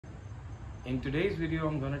In today's video,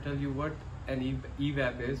 I'm going to tell you what an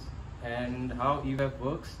EVAP is and how EVAP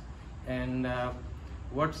works, and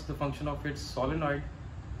what's the function of its solenoid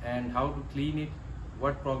and how to clean it,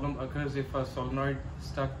 what problem occurs if a solenoid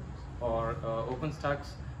stuck or open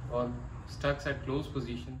stucks or stucks at closed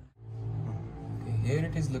position. Okay, here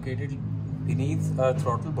it is located beneath a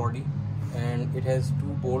throttle body and it has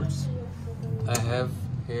two bolts. I have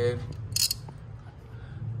here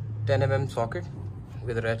 10 mm socket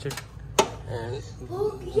with a ratchet, and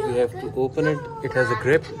we have to open it. It has a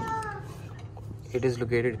grip. It is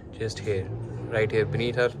located just here, right here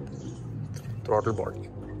beneath our throttle body.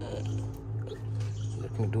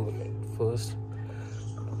 Let me do it first.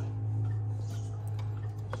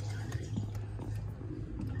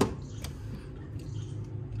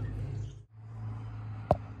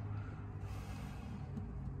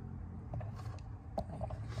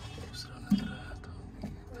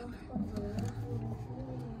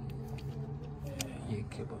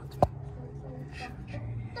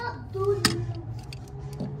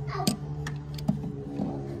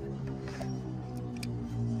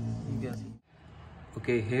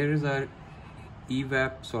 Okay, here is our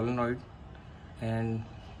EVAP solenoid and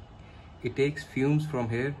it takes fumes from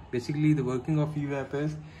here. Basically the working of EVAP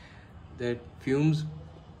is that fumes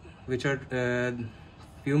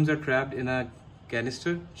are trapped in a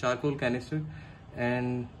canister, charcoal canister,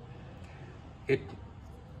 and it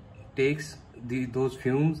takes those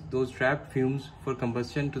trapped fumes for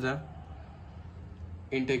combustion to the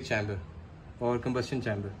intake chamber or combustion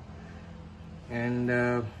chamber,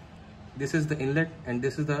 and this is the inlet and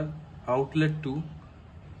this is the outlet to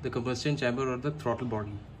the combustion chamber or the throttle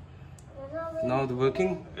body. Now the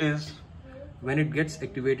working is when it gets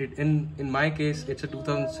activated. In my case it's a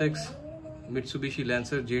 2006 Mitsubishi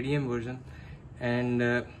Lancer JDM version, and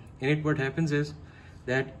in it what happens is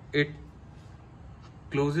that it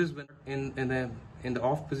closes when in the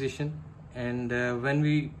off position, and when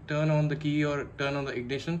we turn on the key or turn on the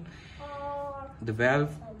ignition, the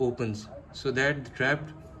valve opens so that the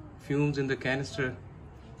trapped fumes in the canister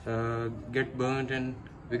get burnt and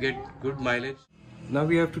we get good mileage. Now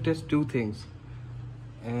we have to test two things,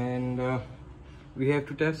 and we have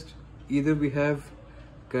to test either we have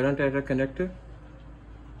current at a connector,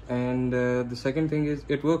 and the second thing is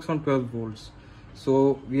it works on 12 volts.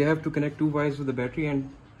 So we have to connect two wires with the battery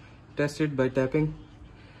and test it by tapping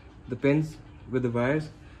the pins with the wires,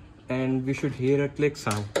 and we should hear a click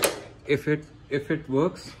sound. If it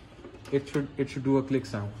works, it should do a click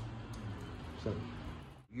sound. So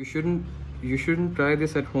you shouldn't try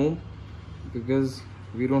this at home because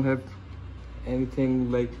we don't have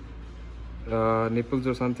anything like nipples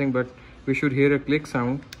or something, but we should hear a click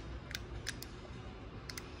sound.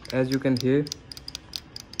 As you can hear,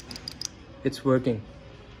 it's working.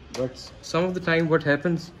 But some of the time what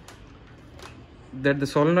happens that the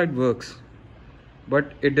solenoid works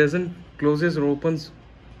but it doesn't closes or opens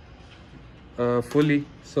fully,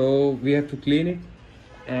 so we have to clean it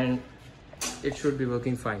and it should be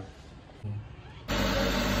working fine.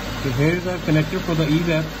 So here is our connector for the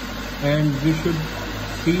EVAP, and we should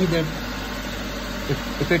see that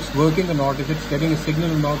if it's working or not, if it's getting a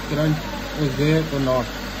signal or not, current is there or not.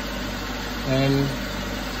 And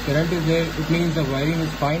current is there, it means the wiring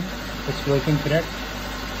is fine, it's working correct.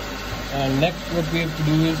 And next what we have to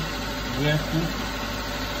do is we have to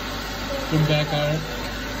put back our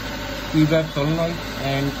EVAP solenoid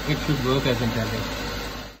and it should work as intended.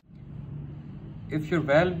 If your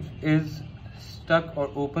valve is stuck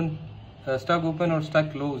open or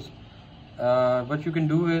stuck closed, what you can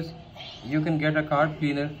do is you can get a carb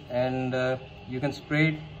cleaner and you can spray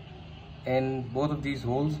it in both of these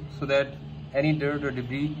holes so that any dirt or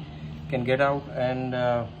debris can get out, and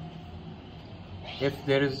if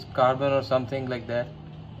there is carbon or something like that,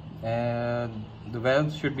 the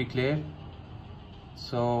valves should be clear.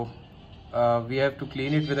 So we have to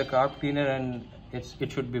clean it with a carb cleaner and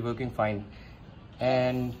it should be working fine.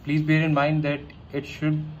 And please bear in mind that it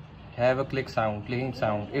should have a clicking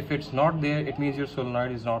sound. If it's not there, it means your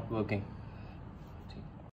solenoid is not working.